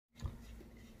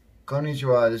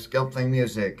Konnichiwa, this is Gelfling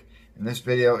Music, and this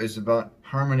video is about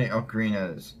harmony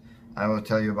ocarinas. I will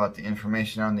tell you about the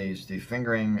information on these, the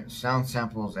fingering, sound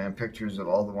samples, and pictures of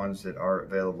all the ones that are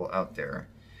available out there.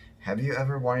 Have you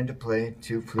ever wanted to play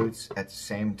two flutes at the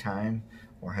same time,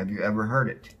 or have you ever heard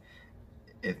it?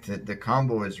 If the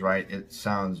combo is right, it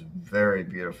sounds very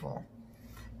beautiful,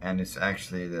 and it's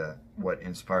actually what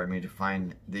inspired me to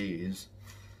find these.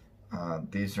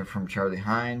 These are from Charlie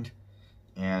Hind,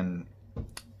 and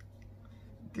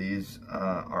these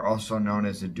are also known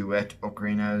as the Duet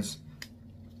ocarinas,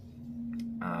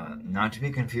 not to be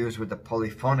confused with the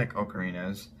polyphonic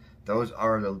ocarinas. Those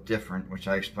are a little different, which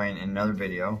I explained in another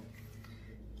video.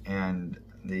 And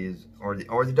these, or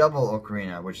the double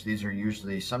ocarina, which these are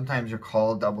usually, sometimes they're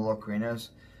called double ocarinas,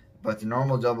 but the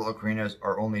normal double ocarinas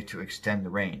are only to extend the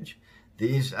range.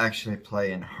 These actually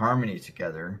play in harmony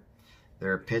together.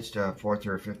 They're pitched a fourth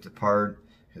or a fifth apart,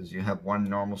 because you have one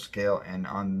normal scale, and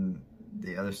on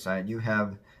the other side you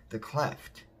have the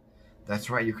cleft. That's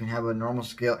right, you can have a normal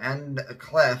scale and a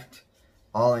cleft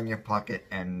all in your pocket,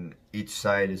 and each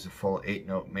side is a full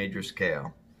 8-note major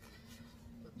scale.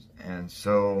 And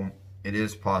so it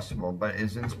is possible, but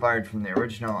it's inspired from the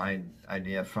original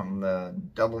idea from the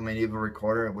double medieval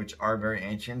recorder, which are very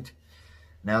ancient.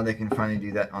 Now they can finally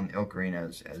do that on the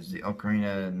ocarinas, as the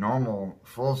ocarina normal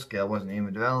full scale wasn't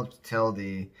even developed until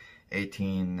the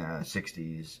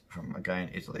 1860s from a guy in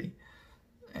Italy.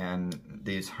 And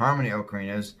these harmony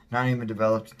ocarinas, not even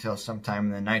developed until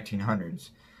sometime in the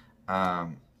 1900s,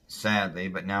 sadly,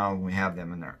 but now we have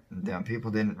them, and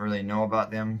people didn't really know about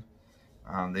them.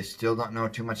 They still don't know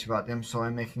too much about them, so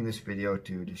I'm making this video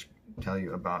to just tell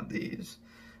you about these.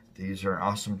 These are an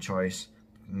awesome choice.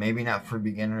 Maybe not for a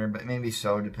beginner, but maybe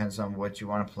so, depends on what you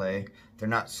want to play. They're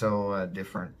not so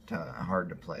different, hard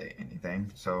to play,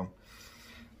 anything. So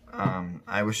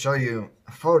I will show you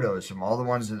photos from all the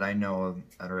ones that I know of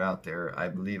that are out there. I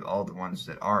believe all the ones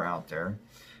that are out there.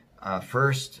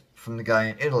 First, from the guy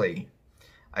in Italy.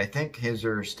 I think his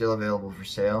are still available for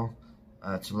sale.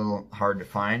 It's a little hard to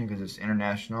find because it's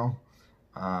international.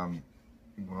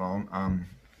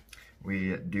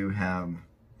 We do have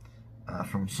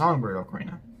from Songbird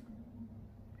Ocarina,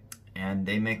 and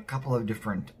they make a couple of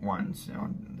different ones. You know,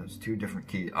 there's two different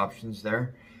key options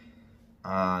there.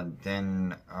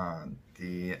 Then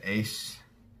the Ace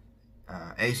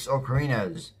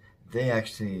Ocarinas, they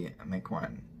actually make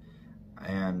one,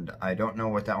 and I don't know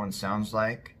what that one sounds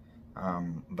like,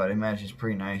 but I imagine it's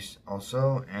pretty nice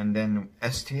also. And then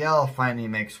STL finally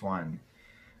makes one.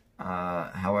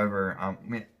 However, I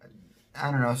mean,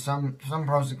 I don't know, some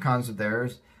pros and cons of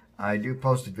theirs. I do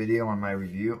post a video on my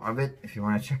review of it if you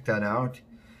want to check that out.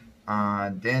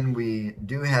 Then we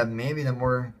do have maybe the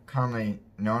more commonly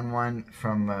known one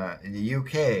from the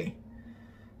UK.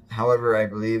 However, I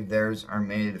believe theirs are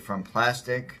made from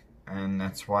plastic, and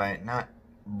that's why not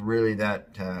really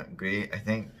that great. I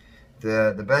think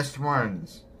the best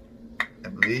ones, I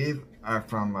believe, are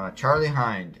from Charlie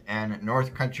Hind and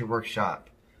North Country Workshop.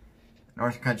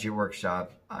 North Country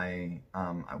Workshop, I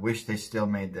wish they still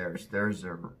made theirs. Theirs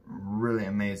are really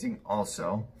amazing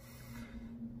also,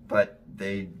 but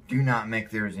they do not make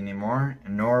theirs anymore,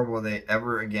 nor will they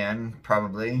ever again,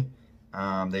 probably.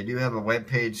 They do have a web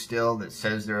page still that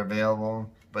says they're available,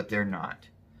 but they're not.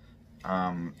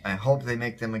 I hope they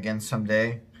make them again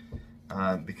someday,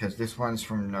 because this one's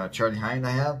from Charlie Hind.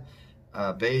 I have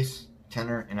bass,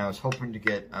 tenor, and I was hoping to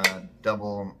get a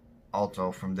double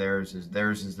alto from theirs.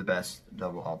 Theirs is the best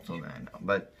double alto I know,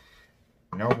 but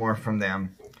no more from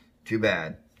them. Too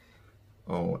bad.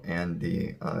 Oh, and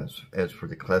the as for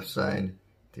the cleft side,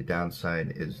 the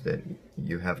downside is that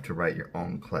you have to write your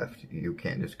own cleft. You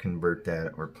can't just convert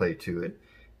that or play to it.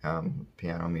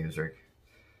 Piano music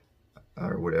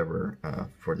or whatever.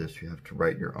 For this, you have to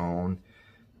write your own.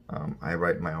 I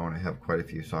write my own. I have quite a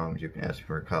few songs. You can ask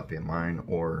for a copy of mine,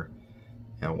 or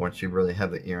once you really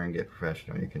have the ear and get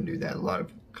professional, you can do that. A lot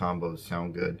of combos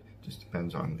sound good. Just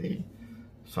depends on the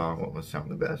song, what will sound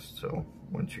the best. So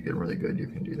once you get really good, you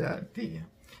can do that. The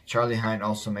Charlie Hind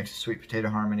also makes a sweet potato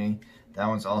harmony. That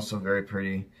one's also very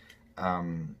pretty.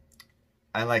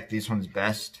 I like these ones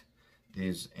best.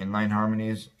 These inline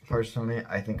harmonies, personally,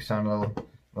 I think sound a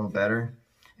little better,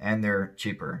 and they're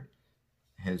cheaper.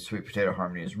 His sweet potato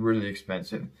harmony is really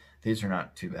expensive. These are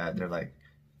not too bad. They're like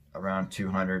around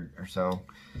 200 or so,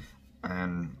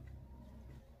 and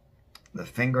the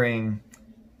fingering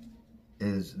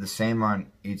is the same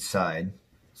on each side.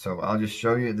 So I'll just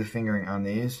show you the fingering on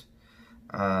these,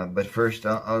 but first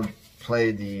I'll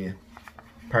play the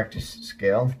practice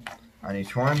scale on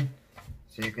each one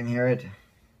so you can hear it.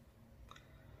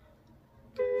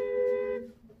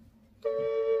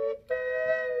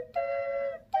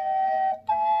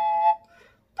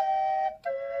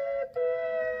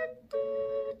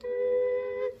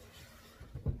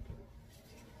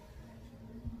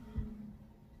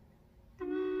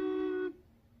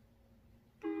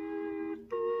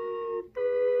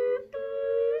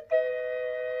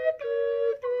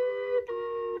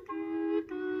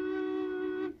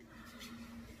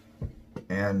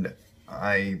 and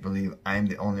I believe I'm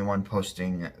the only one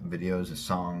posting videos of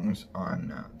songs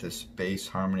on this bass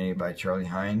harmony by Charlie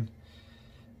Hine,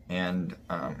 and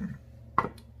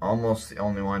almost the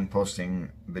only one posting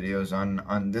videos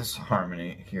on this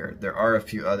harmony here. There are a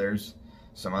few others,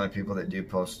 some other people that do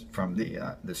post from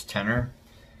the this tenor.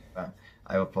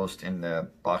 I will post in the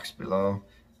box below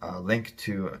a link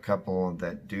to a couple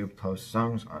that do post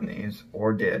songs on these,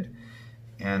 or did,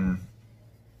 and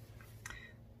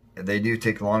they do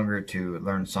take longer to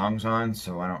learn songs on,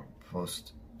 so I don't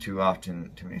post too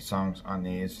many songs on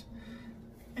these.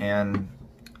 And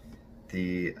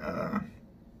the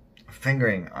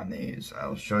fingering on these,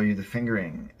 I'll show you the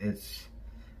fingering. It's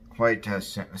quite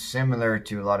similar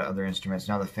to a lot of other instruments.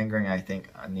 Now the fingering, I think,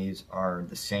 on these are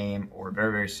the same or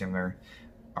very, very similar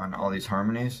on all these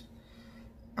harmonies.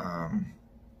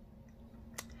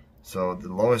 So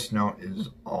the lowest note is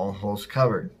all holes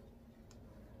covered.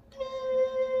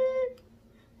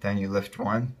 Then you lift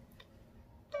one.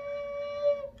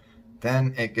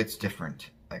 Then it gets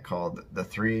different. I call the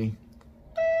 3,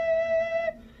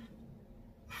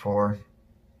 4,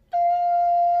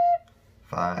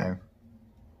 5,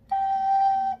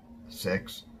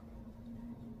 6,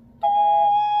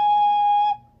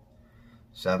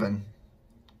 7,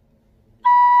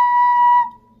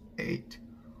 8.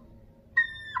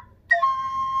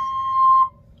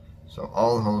 So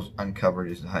all the holes uncovered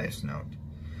is the highest note.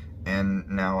 And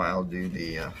now I'll do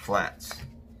the flats.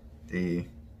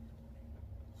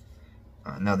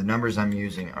 Now the numbers I'm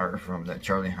using are from the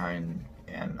Charlie Hine,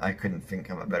 and I couldn't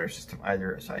think of a better system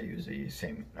either, as I use the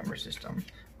same number system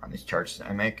on these charts that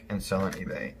I make and sell on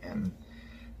eBay. And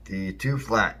the 2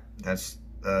 flat, that's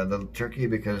a little tricky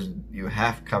because you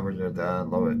half cover the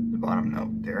bottom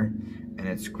note there, and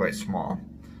it's quite small,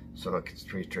 so it gets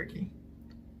pretty tricky.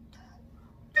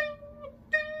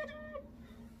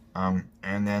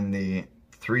 And then the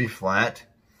 3 flat,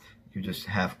 you just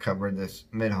half cover this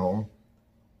mid hole.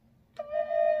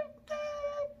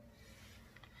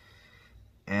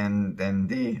 And then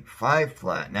the 5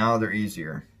 flat, now they're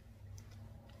easier.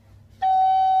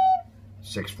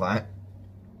 6 flat,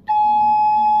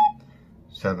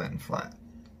 7 flat.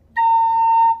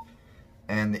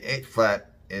 And the 8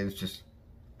 flat is just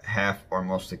half or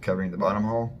mostly covering the bottom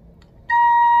hole.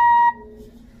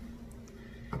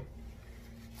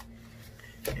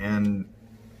 And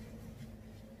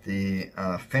the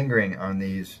fingering on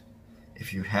these,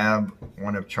 if you have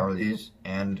one of Charlie's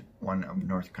and one of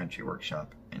North Country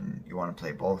Workshop and you want to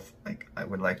play both, like I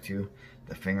would like to,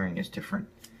 the fingering is different.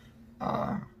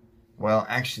 Well,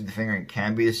 actually the fingering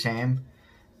can be the same,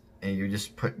 and you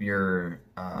just put your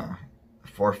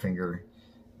forefinger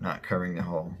not covering the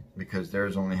hole, because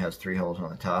theirs only has 3 holes on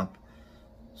the top,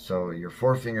 so your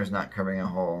forefinger is not covering a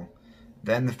hole.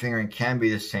 Then the fingering can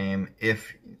be the same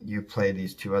if you play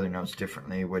these 2 other notes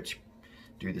differently, which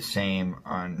do the same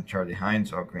on Charlie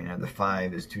Hine's ocarina. The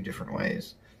 5 is 2 different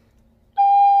ways.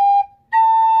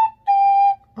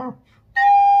 Oh.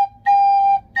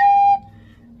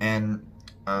 And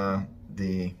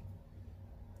the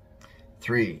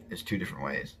 3 is 2 different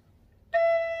ways.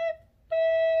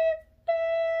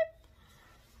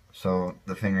 So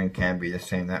the fingering can be the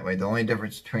same that way. The only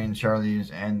difference between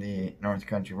Charlie's and the North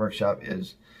Country Workshop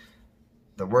is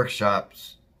the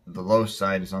Workshop's, the low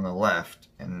side is on the left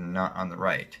and not on the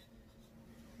right.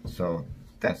 So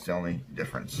that's the only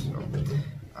difference.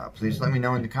 So, please let me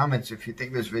know in the comments if you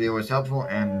think this video was helpful,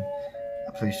 and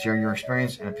please share your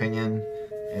experience and opinion.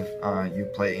 If you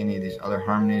play any of these other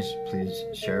harmonies, please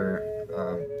share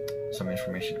some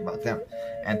information about them.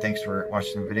 And thanks for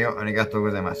watching the video. Arigatou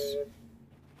gozaimasu.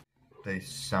 They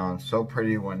sound so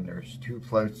pretty when there's 2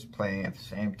 flutes playing at the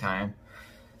same time.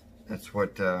 That's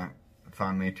what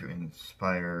found me to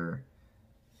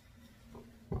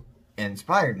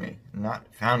inspired me, not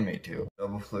found me to.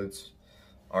 Double flutes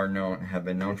have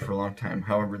been known for a long time.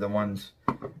 However, the ones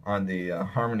on the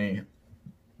harmony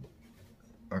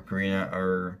ocarina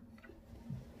are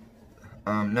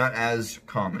not as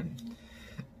common.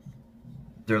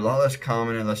 They're a lot less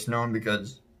common and less known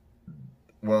because,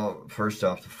 well, first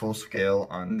off, the full scale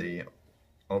on the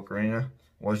ocarina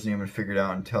wasn't even figured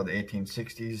out until the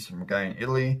 1860s from a guy in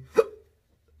Italy.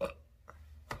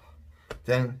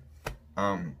 Then,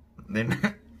 the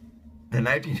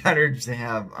 1900s, they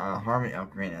have harmony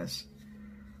ocarinas.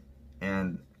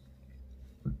 And,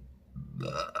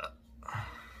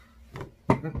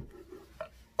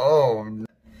 oh,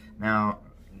 now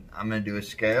I'm going to do a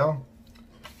scale.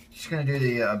 Just going to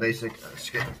do the basic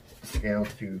scale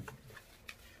to...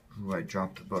 Ooh, I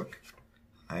dropped the book.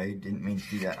 I didn't mean to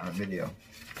do that on a video.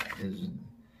 Is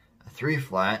a 3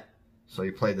 flat, so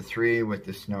you play the 3 with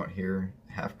this note here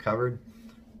half covered.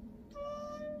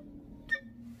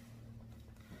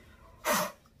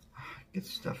 gets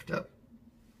stuffed up.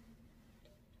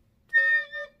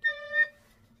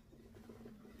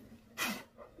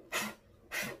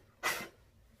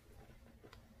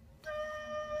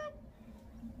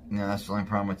 Yeah, that's the only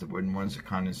problem with the wooden ones, the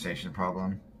condensation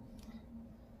problem.